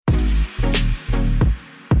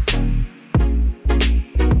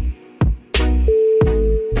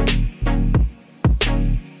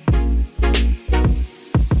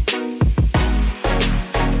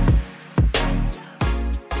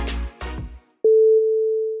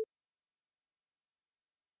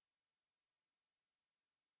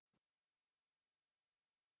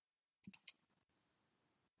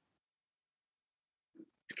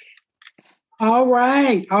All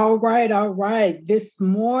right, all right, all right. This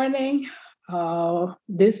morning,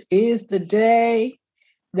 this is the day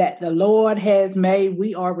that the Lord has made.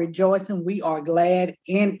 We are rejoicing. We are glad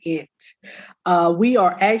in it. We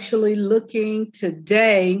are actually looking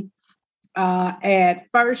today at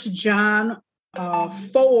First John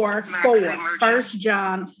 4:4. First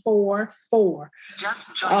John 4:4.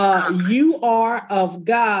 You are of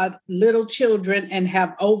God, little children, and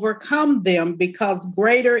have overcome them, because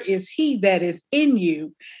greater is he that is in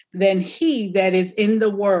you than he that is in the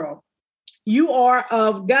world. You are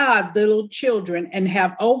of God, little children, and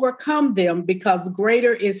have overcome them, because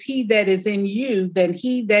greater is he that is in you than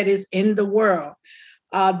he that is in the world.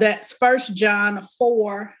 That's First John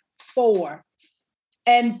 4:4.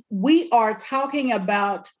 And we are talking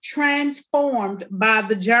about transformed by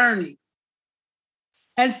the journey.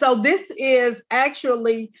 And so this is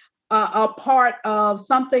actually a part of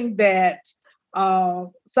something that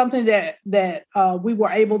we were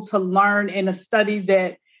able to learn in a study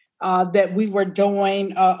that we were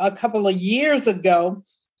doing a couple of years ago.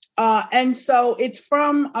 And so it's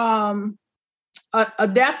from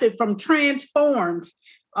adapted from Transformed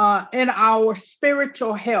in Our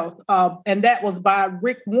Spiritual Health. And that was by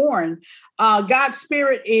Rick Warren. God's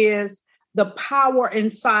Spirit is the power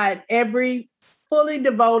inside every fully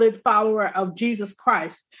devoted follower of Jesus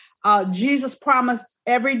Christ. Jesus promised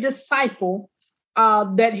every disciple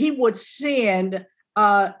that he would send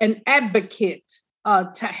an advocate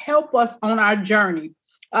to help us on our journey,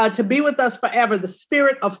 to be with us forever, the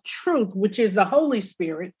Spirit of truth, which is the Holy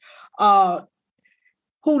Spirit,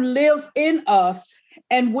 who lives in us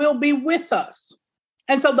and will be with us.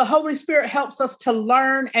 And so the Holy Spirit helps us to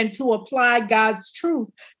learn and to apply God's truth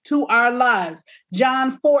to our lives.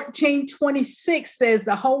 John 14:26 says,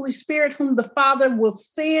 the Holy Spirit whom the Father will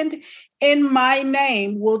send in my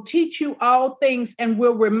name will teach you all things and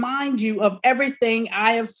will remind you of everything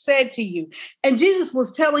I have said to you. And Jesus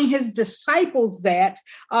was telling his disciples that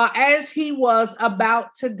as he was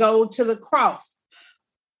about to go to the cross.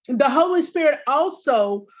 The Holy Spirit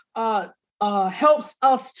also helps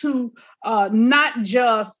us to not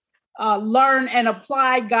just learn and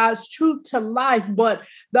apply God's truth to life, but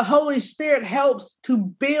the Holy Spirit helps to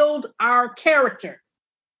build our character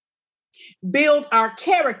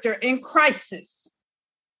in crisis.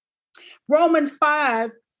 Romans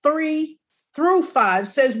 5:3-5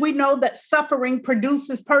 says, we know that suffering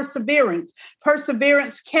produces perseverance,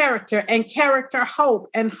 character, and character, hope.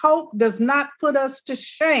 And hope does not put us to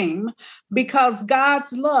shame, because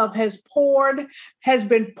God's love has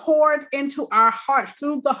been poured into our hearts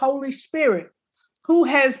through the Holy Spirit, who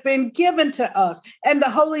has been given to us. And the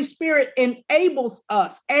Holy Spirit enables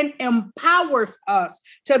us and empowers us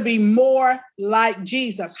to be more like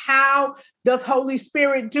Jesus. How does Holy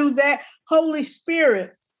Spirit do that? Holy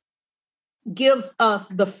Spirit gives us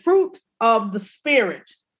the fruit of the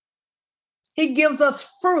Spirit. He gives us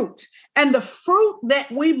fruit, and the fruit that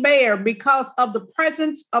we bear because of the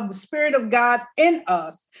presence of the Spirit of God in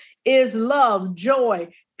us is love,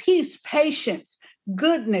 joy, peace, patience,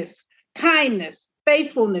 goodness, kindness,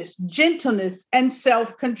 faithfulness, gentleness, and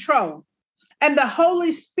self-control. And the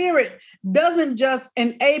Holy Spirit doesn't just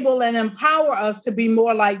enable and empower us to be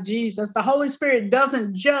more like Jesus. The Holy Spirit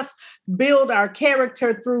doesn't just build our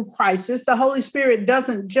character through crisis. The Holy Spirit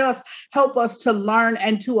doesn't just help us to learn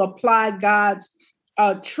and to apply God's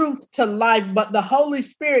truth to life, but the Holy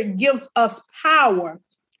Spirit gives us power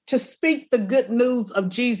to speak the good news of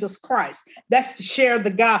Jesus Christ. That's to share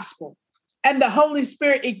the gospel. And the Holy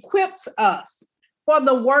Spirit equips us for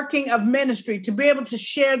the working of ministry, to be able to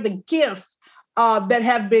share the gifts that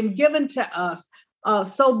have been given to us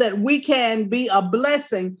so that we can be a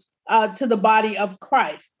blessing to the body of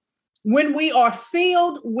Christ. When we are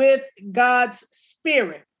filled with God's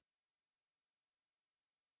Spirit,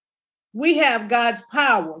 we have God's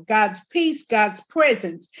power, God's peace, God's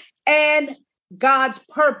presence, and God's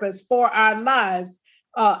purpose for our lives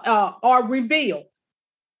are revealed.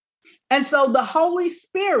 And so the Holy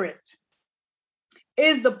Spirit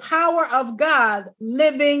is the power of God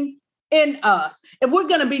living in us. If we're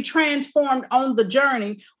going to be transformed on the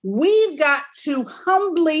journey, we've got to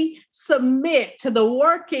humbly submit to the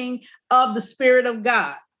working of the Spirit of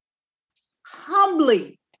God.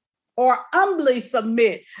 Humbly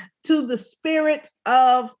submit to the Spirit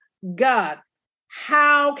of God.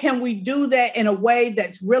 How can we do that in a way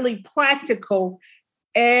that's really practical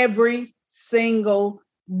every single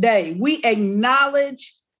day? We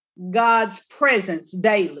acknowledge God's presence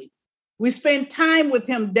daily. We spend time with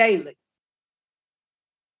him daily.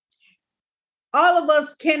 All of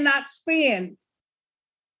us cannot spend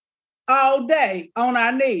all day on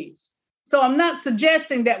our knees. So I'm not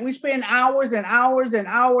suggesting that we spend hours and hours and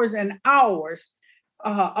hours and hours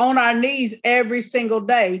on our knees every single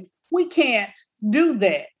day. We can't do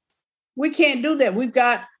that. We can't do that. We've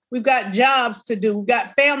got jobs to do. We've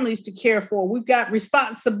got families to care for. We've got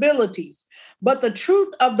responsibilities. But the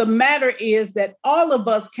truth of the matter is that all of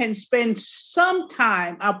us can spend some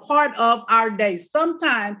time, a part of our day,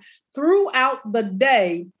 sometime throughout the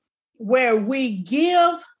day where we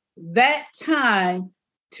give that time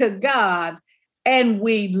to God and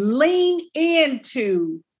we lean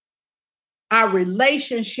into our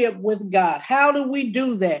relationship with God. How do we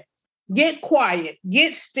do that? Get quiet,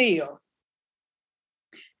 get still,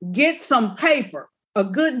 get some paper, a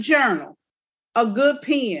good journal, a good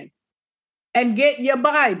pen, and get your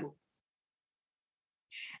Bible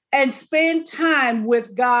and spend time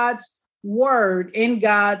with God's word in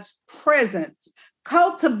God's presence,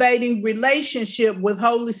 cultivating relationship with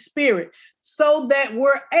Holy Spirit so that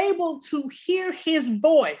we're able to hear his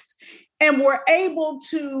voice and we're able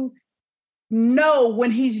to know when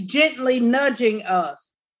he's gently nudging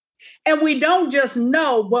us. And we don't just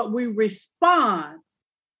know, but we respond.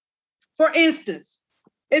 For instance,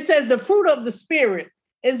 it says the fruit of the Spirit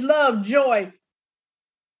is love, joy,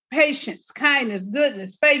 patience, kindness,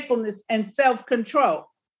 goodness, faithfulness, and self-control.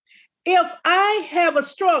 If I have a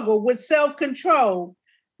struggle with self-control,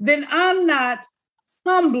 then I'm not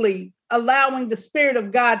humbly allowing the Spirit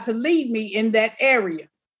of God to lead me in that area.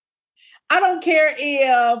 I don't care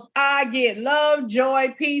if I get love,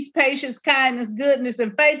 joy, peace, patience, kindness, goodness,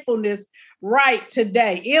 and faithfulness right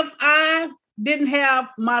today. If I didn't have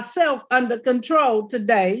myself under control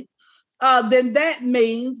today, then that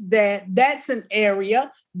means that that's an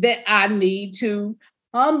area that I need to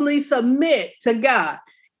humbly submit to God.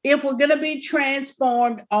 If we're going to be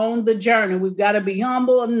transformed on the journey, we've got to be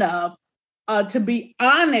humble enough to be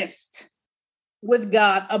honest with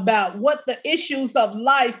God about what the issues of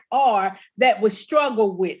life are that we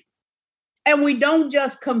struggle with. And we don't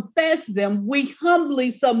just confess them, we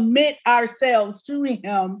humbly submit ourselves to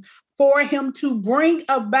him for him to bring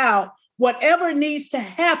about whatever needs to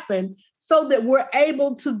happen so that we're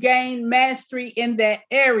able to gain mastery in that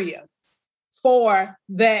area for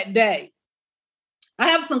that day. I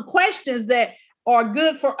have some questions that are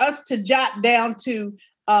good for us to jot down to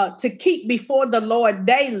keep before the Lord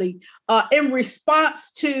daily in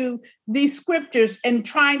response to these scriptures and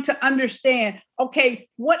trying to understand, okay,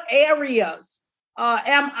 what areas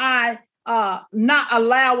am I not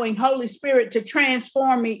allowing Holy Spirit to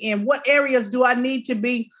transform me in? What areas do I need to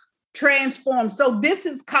be transformed? So this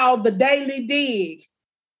is called the daily dig.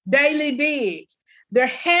 Daily dig. There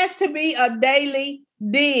has to be a daily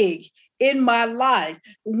dig in my life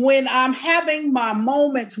when I'm having my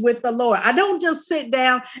moments with the Lord. I don't just sit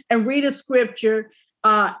down and read a scripture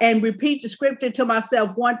and repeat the scripture to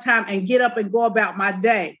myself one time and get up and go about my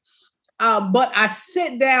day. But I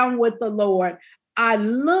sit down with the Lord. I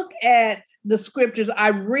look at the scriptures. I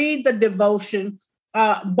read the devotion,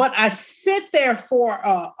 but I sit there for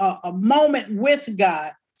a moment with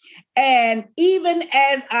God. And even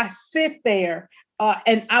as I sit there,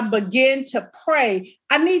 and I begin to pray,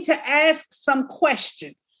 I need to ask some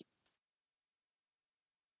questions.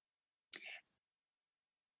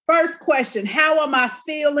 First question, how am I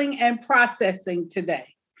feeling and processing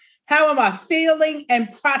today? How am I feeling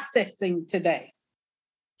and processing today?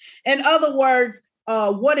 In other words,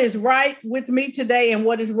 what is right with me today and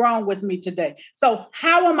what is wrong with me today? So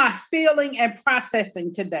how am I feeling and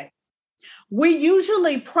processing today? We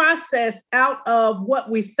usually process out of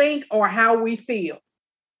what we think or how we feel.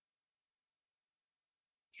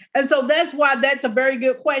 And so that's why that's a very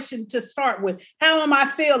good question to start with. How am I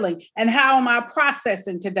feeling and how am I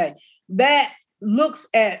processing today? That looks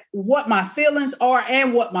at what my feelings are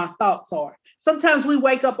and what my thoughts are. Sometimes we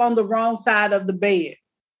wake up on the wrong side of the bed.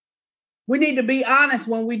 We need to be honest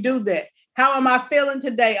when we do that. How am I feeling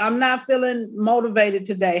today? I'm not feeling motivated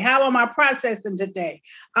today. How am I processing today?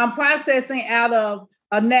 I'm processing out of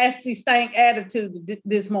a nasty stank attitude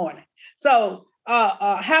this morning. So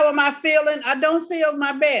how am I feeling? I don't feel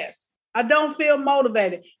my best. I don't feel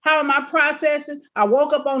motivated. How am I processing? I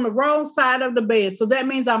woke up on the wrong side of the bed. So that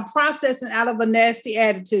means I'm processing out of a nasty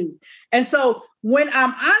attitude. And so when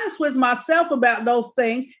I'm honest with myself about those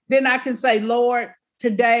things, then I can say, Lord,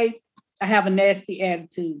 today I have a nasty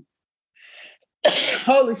attitude.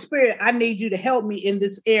 Holy Spirit, I need you to help me in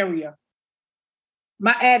this area.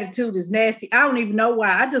 My attitude is nasty. I don't even know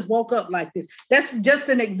why. I just woke up like this. That's just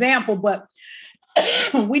an example, but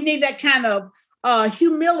we need that kind of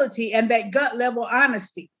humility and that gut level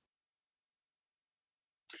honesty.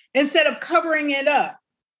 Instead of covering it up,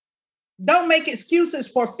 Don't make excuses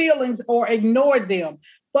for feelings or ignore them,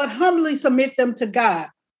 but humbly submit them to God.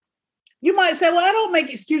 You might say, well, I don't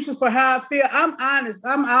make excuses for how I feel. I'm honest.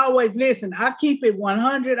 I'm always, listen, I keep it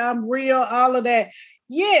 100. I'm real, all of that.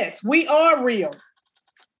 Yes, we are real,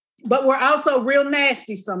 but we're also real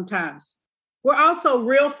nasty sometimes. We're also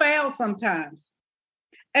real foul sometimes.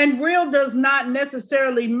 And real does not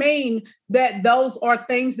necessarily mean that those are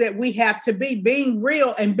things that we have to be. Being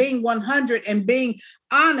real and being 100 and being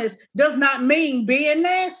honest does not mean being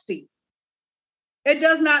nasty. It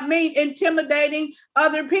does not mean intimidating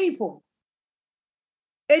other people.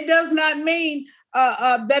 It does not mean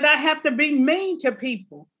that I have to be mean to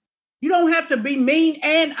people. You don't have to be mean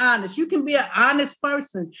and honest. You can be an honest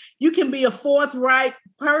person. You can be a forthright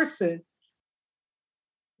person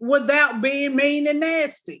without being mean and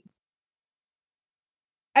nasty.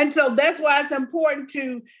 And so that's why it's important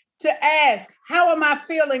to ask, how am I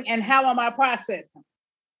feeling and how am I processing?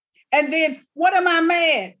 And then what am I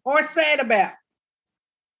mad or sad about?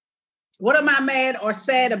 What am I mad or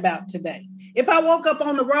sad about today? If I woke up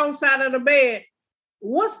on the wrong side of the bed,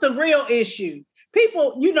 what's the real issue?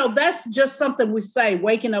 People, that's just something we say,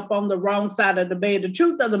 waking up on the wrong side of the bed. The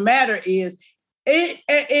truth of the matter is,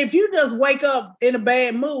 if you just wake up in a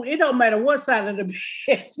bad mood, it don't matter what side of the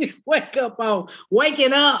bed you wake up on.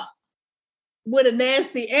 Waking up with a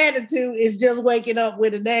nasty attitude is just waking up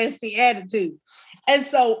with a nasty attitude. And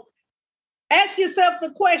so ask yourself the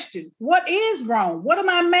question, what is wrong? What am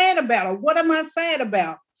I mad about? Or what am I sad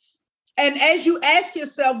about? And as you ask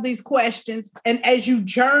yourself these questions, and as you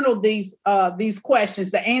journal these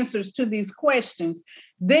questions, the answers to these questions,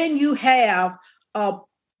 then you have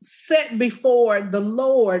set before the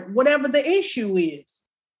Lord whatever the issue is.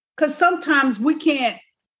 Because sometimes we can't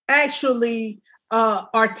actually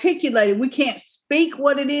articulate it. We can't speak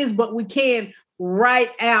what it is, but we can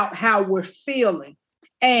write out how we're feeling.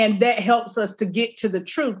 And that helps us to get to the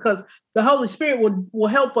truth, because the Holy Spirit will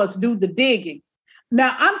help us do the digging.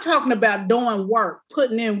 Now, I'm talking about doing work,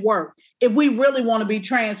 putting in work, if we really want to be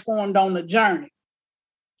transformed on the journey.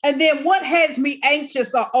 And then what has me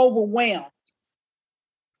anxious or overwhelmed?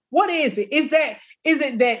 What is it? Is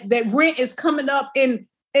it that rent is coming up in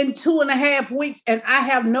 2.5 weeks and I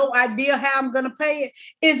have no idea how I'm going to pay it?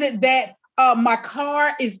 Is it that my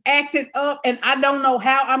car is acting up and I don't know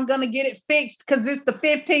how I'm going to get it fixed because it's the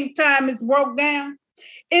 15th time it's broke down?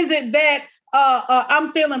 Is it that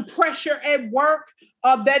I'm feeling pressure at work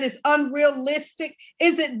that is unrealistic?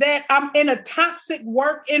 Is it that I'm in a toxic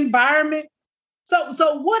work environment?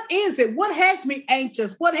 So what is it? What has me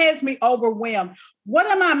anxious? What has me overwhelmed? What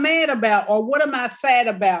am I mad about, or what am I sad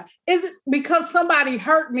about? Is it because somebody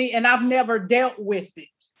hurt me and I've never dealt with it?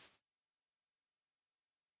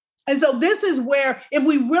 And so this is where, if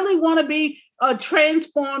we really want to be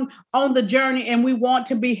transformed on the journey and we want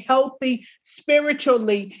to be healthy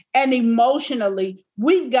spiritually and emotionally,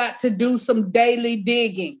 we've got to do some daily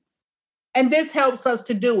digging. And this helps us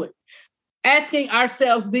to do it. Asking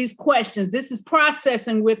ourselves these questions. This is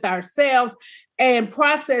processing with ourselves and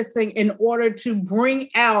processing in order to bring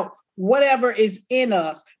out whatever is in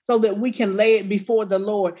us so that we can lay it before the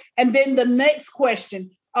Lord. And then the next question,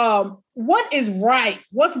 what is right?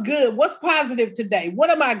 What's good? What's positive today? What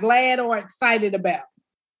am I glad or excited about?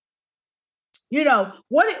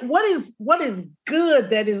 What is good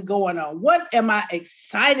that is going on? What am I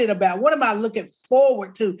excited about? What am I looking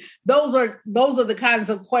forward to? Those are the kinds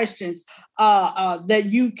of questions that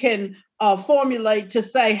you can formulate to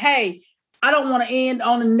say, hey, I don't want to end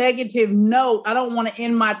on a negative note. I don't want to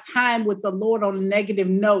end my time with the Lord on a negative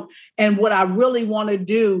note. And what I really want to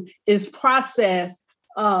do is process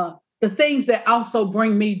the things that also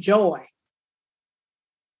bring me joy.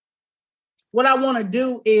 What I want to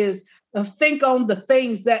do is think on the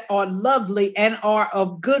things that are lovely and are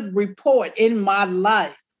of good report in my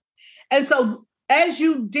life. And so as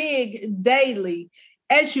you dig daily,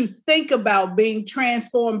 as you think about being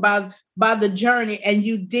transformed by the journey and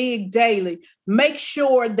you dig daily, make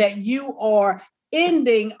sure that you are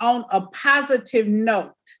ending on a positive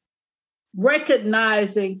note,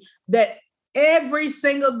 recognizing that every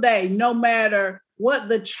single day, no matter what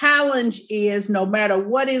the challenge is, no matter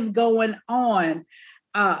what is going on,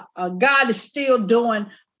 God is still doing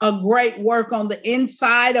a great work on the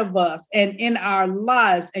inside of us and in our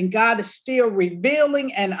lives. And God is still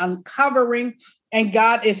revealing and uncovering, and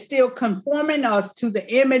God is still conforming us to the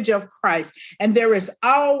image of Christ. And there is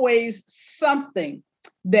always something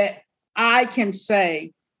that I can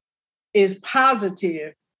say is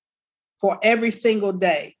positive for every single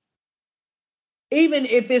day. Even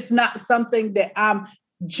if it's not something that I'm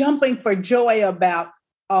jumping for joy about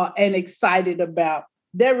and excited about,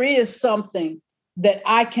 there is something that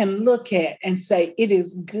I can look at and say it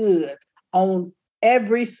is good on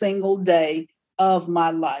every single day of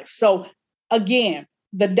my life. So again,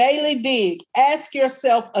 the daily dig, ask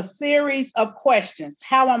yourself a series of questions.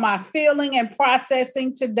 How am I feeling and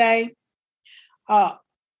processing today?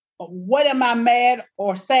 What am I mad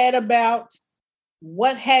or sad about?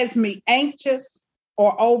 What has me anxious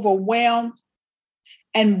or overwhelmed?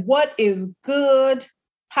 And what is good,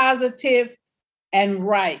 positive, and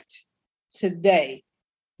right today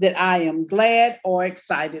that I am glad or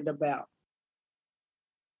excited about?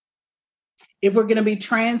 If we're going to be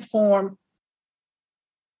transformed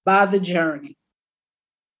by the journey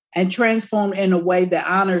and transformed in a way that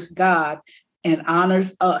honors God and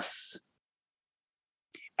honors us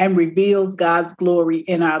and reveals God's glory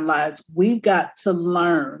in our lives, we've got to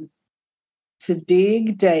learn to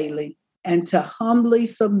dig daily and to humbly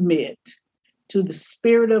submit to the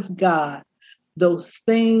Spirit of God, those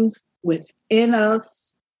things within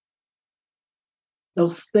us,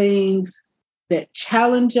 those things that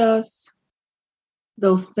challenge us,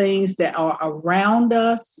 those things that are around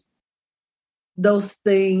us, those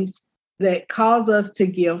things that cause us to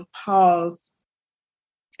give pause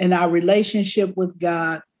in our relationship with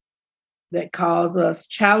God, that cause us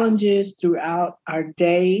challenges throughout our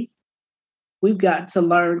day. We've got to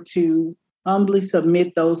learn to humbly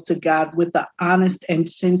submit those to God with an honest and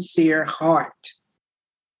sincere heart.